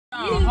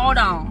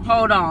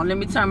hold on. Let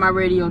me turn my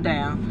radio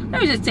down.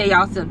 Let me just tell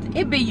y'all something.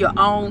 It be your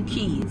own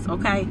kids,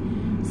 okay?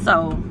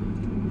 So,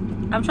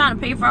 I'm trying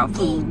to pay for our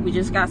food. We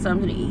just got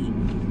something to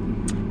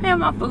eat. Pay for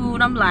my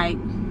food. I'm like,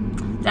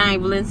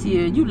 dang,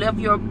 Valencia, you left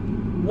your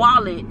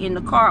wallet in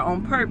the car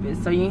on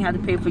purpose so you ain't have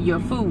to pay for your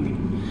food.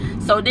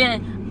 So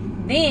then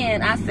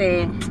I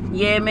said,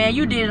 yeah, man,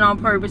 you did it on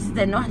purpose. He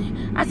said, no,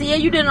 I said, yeah,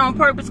 you did it on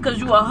purpose because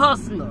you a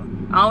hustler.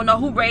 I don't know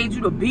who raised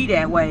you to be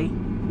that way.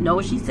 Know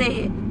what she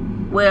said?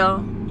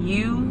 Well,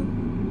 you,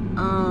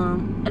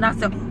 and I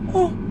said,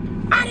 oh,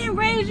 I didn't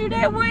raise you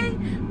that way.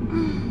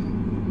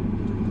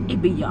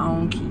 It be your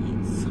own kid.